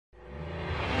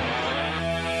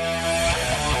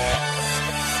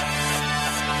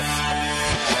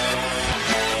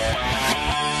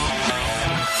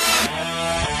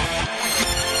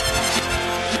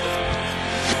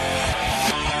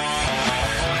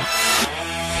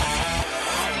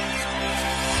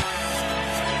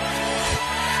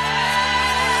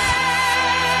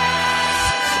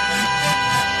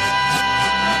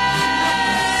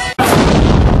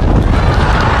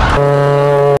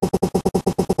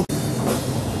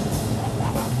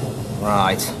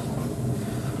Right.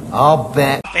 I'll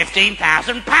bet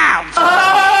 £15,000.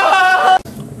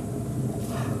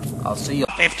 I'll see you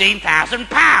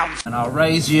 £15,000. and I'll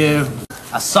raise you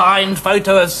a signed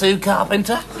photo of Sue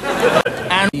Carpenter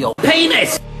and your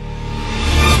penis.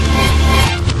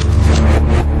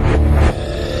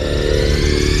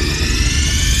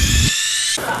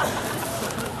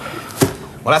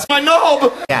 Well, that's my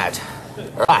knob! Dad.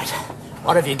 Right.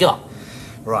 What have you got?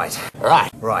 Right. Right.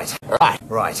 Right. Right.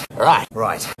 Right. Right.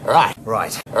 Right. Right.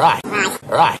 Right. Right.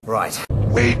 Right. Right.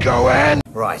 We going?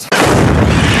 Right.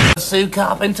 Sue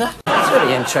Carpenter? That's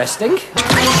very interesting.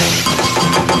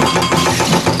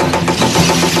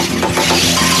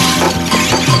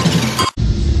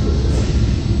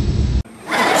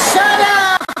 Shut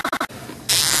up!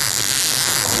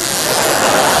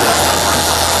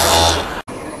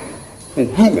 Well,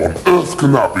 who on earth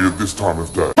can that be at this time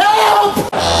of day? Help!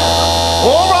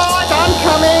 All right, I'm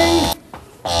coming.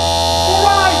 All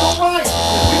right.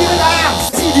 We need an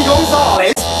ass. CD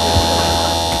Gonzales.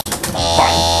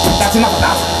 Fine. That's enough of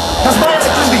that. That's my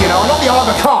electricity, you know, not the arm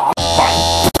of a car. Fine.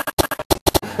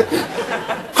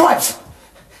 Christ!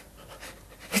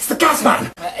 It's the gas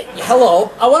man. Hello.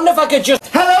 I wonder if I could just...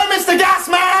 Hello, Mr.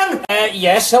 Gasman!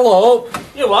 Yes, hello.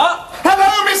 You what? Hello,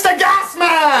 Mr.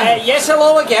 Gasman! Yes,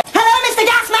 hello again. Hello, Mr.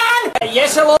 Gasman!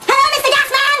 Yes, hello. Hello, Mr.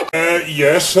 Gasman!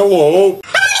 Yes, hello.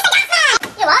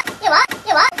 You what?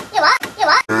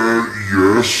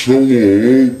 Yes,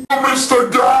 hello. Mr.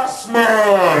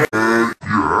 Gasman!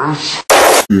 Yes.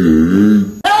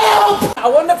 Help! I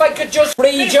wonder if I could just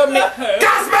read your... Gasman!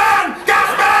 Gasman!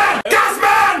 Gasman!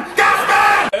 Gasman!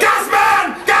 Gasman! Gasman!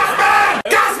 Gasman!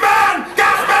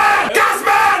 Gasman!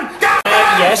 Gasman!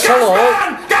 Gasman! Yes, hello.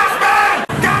 Gasman!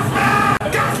 Gasman!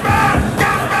 Gasman!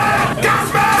 Gasman!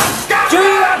 Gasman! Do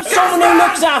you have someone who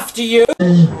looks after you?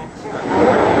 Could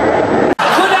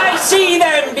I see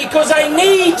them? Because I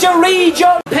need to read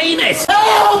your penis.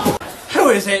 Help! Who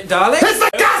is it, darling? It's the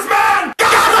Gasman!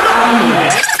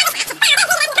 Gasman!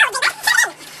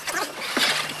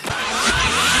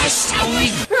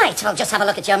 Right, I'll just have a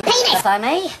look at your penis, if I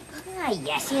may. Ah,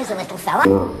 yes, here's a little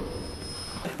fella.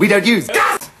 We don't use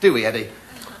gas, do we, Eddie?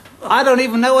 I don't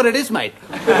even know what it is, mate.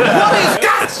 What is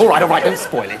gas? All right, don't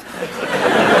spoil it.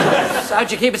 So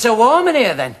how'd you keep it so warm in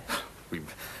here, then?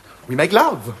 We make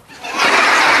love.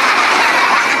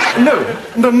 No,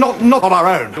 not on our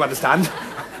own, you understand?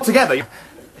 Together.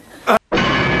 Come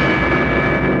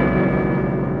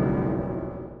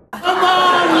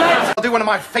on, let's... I'll do one of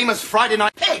my famous Friday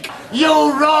night pig. You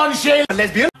raunchy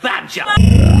lesbian badger.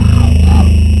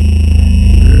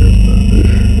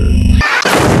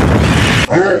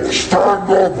 Hey, stand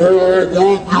up here,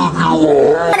 we'll give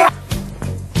you a...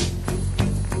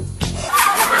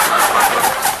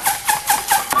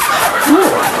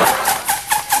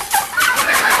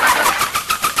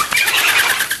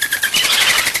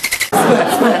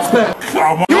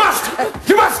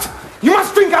 You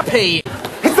must drink up. Pee.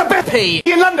 It's the best Pee.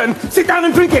 in London. Sit down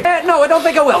and drink it. No, I don't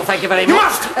think I will, thank you very You much.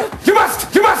 must.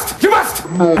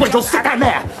 Wait, you'll sit down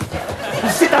there.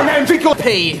 Sit down there and drink your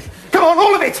Pee. Come on,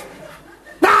 all of it.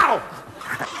 Now.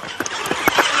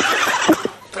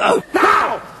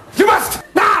 Now. You must.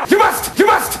 Now.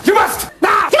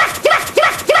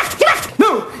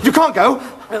 No, you can't go.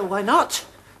 Why not?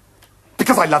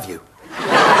 Because I love you.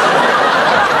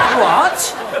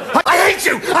 What? I hate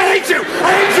you.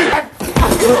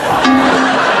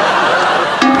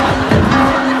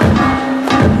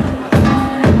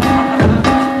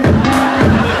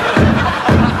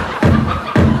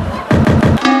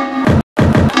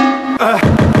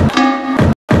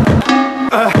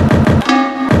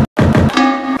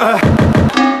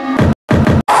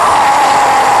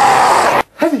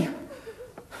 Eddie,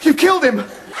 you killed him.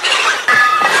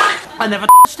 I never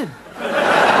touched him.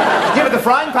 Yeah, but the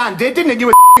frying pan did, didn't it? You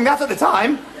were that at the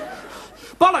time.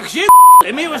 Bollocks, you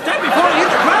him. He was dead before he hit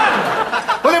the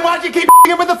ground. Well, then why'd you keep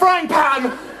him with the frying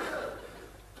pan?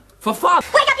 For fun.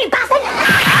 Wake up, you bastard!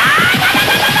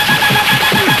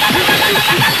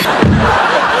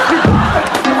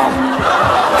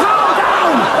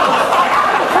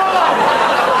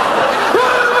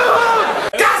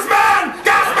 Gasman!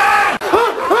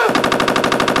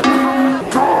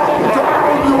 Calm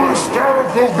down, you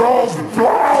hysterical girls,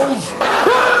 balls!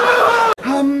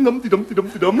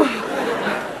 Dumpty-dum.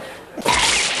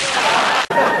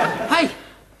 Hey,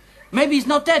 maybe he's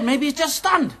not dead. Maybe he's just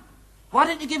stunned. Why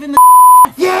didn't you give him the...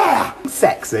 Yeah!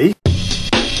 Sexy.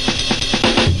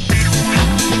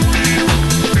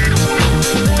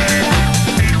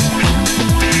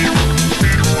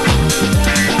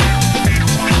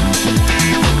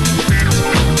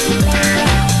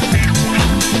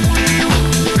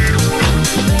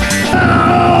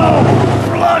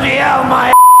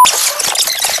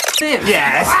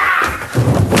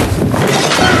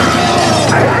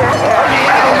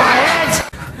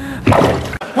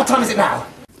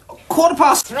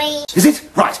 3. Is it?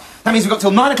 Right. That means we've got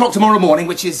till 9 o'clock tomorrow morning,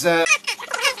 which is,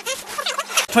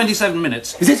 27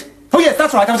 minutes. Is it? Oh yes,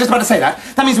 that's right, I was just about to say that.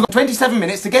 That means we've got 27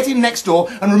 minutes to get in next door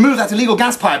and remove that illegal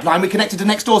gas pipeline we connected to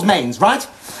next door's mains, right?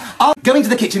 I'll go into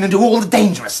the kitchen and do all the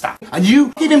dangerous stuff. And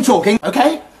you keep him talking,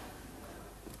 okay?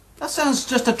 That sounds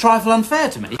just a trifle unfair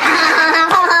to me.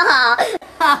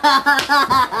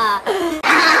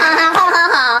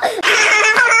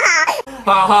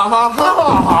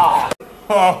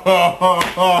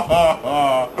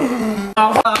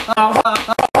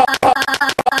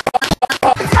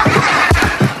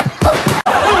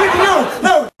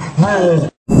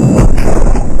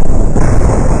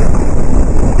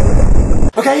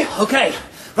 Okay,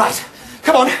 right.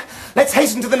 Come on, let's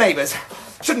hasten to the neighbours.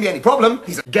 Shouldn't be any problem.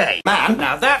 He's a gay man.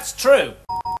 Now that's true.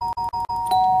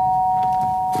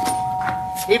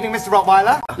 Evening, Mr.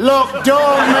 Rottweiler. Look,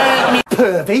 don't make me...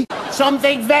 Pervy.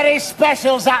 Something very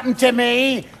special's happened to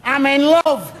me. I'm in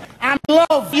love. I'm in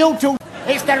love. You two,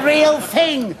 it's the real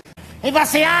thing. If I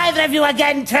see either of you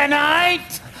again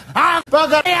tonight, I'll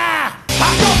bugger ya.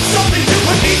 I've got something to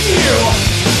put in you.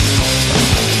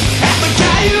 At the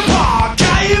gay bar,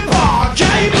 gay bar,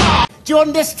 gay bar. Do you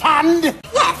understand?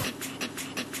 Yes.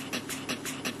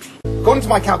 According to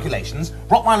my calculations,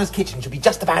 Rottweiler's kitchen should be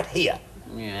just about here.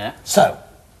 Yeah. So,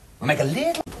 we'll make a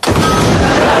little...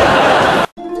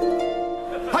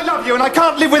 I love you and I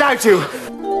can't live without you.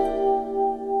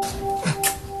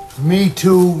 Me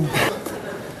too.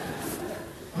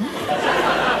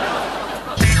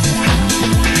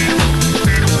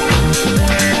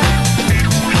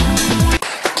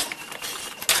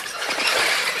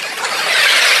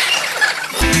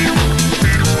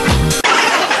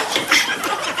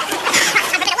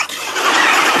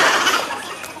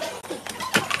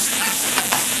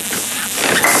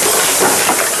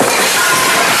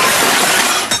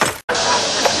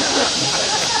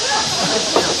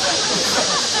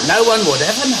 No one would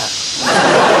ever know.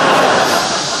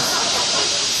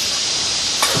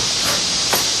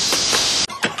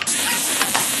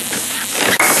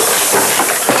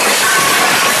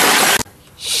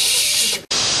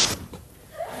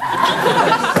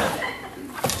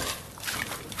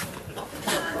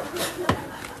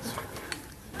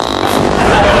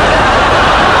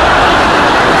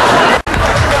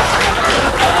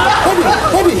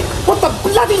 Baby, what the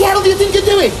bloody hell do you think you're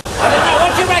doing? I don't know,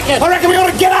 what do you reckon? I reckon we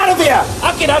ought to get out of here.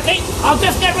 Okie dokie, I'll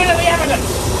just get rid of the evidence.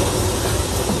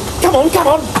 Come on, come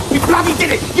on. We bloody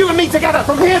did it. You and me together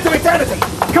from here to eternity.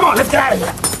 Come on, let's get out of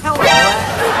here.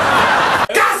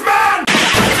 Gasman!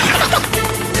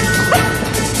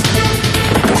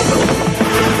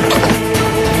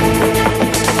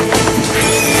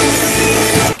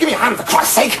 Give me a hand, for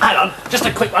Christ's sake. Hang on, just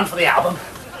a quick one for the album.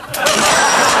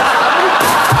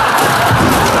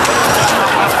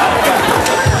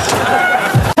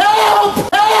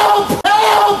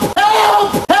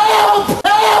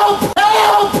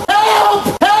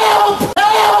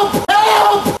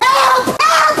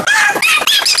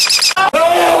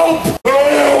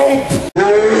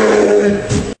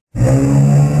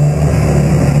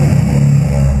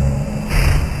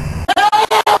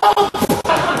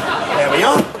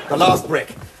 The last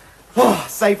brick. Oh,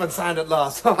 safe and sound at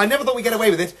last. I never thought we'd get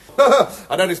away with it.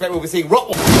 I don't expect we'll be seeing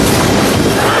Rottweiler.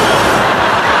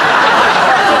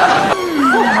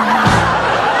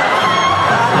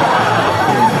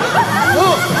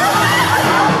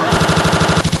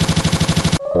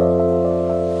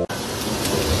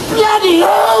 Bloody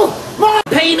hell! My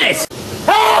Penis!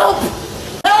 help!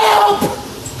 Help!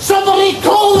 Somebody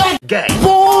call that Gay.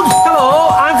 board! Hello,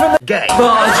 I'm from the Gay.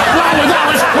 Bloody, that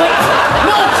was quick!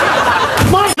 Look!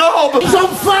 My Knob! is on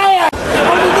fire!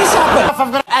 How did this happen?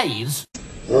 I've got AIDS.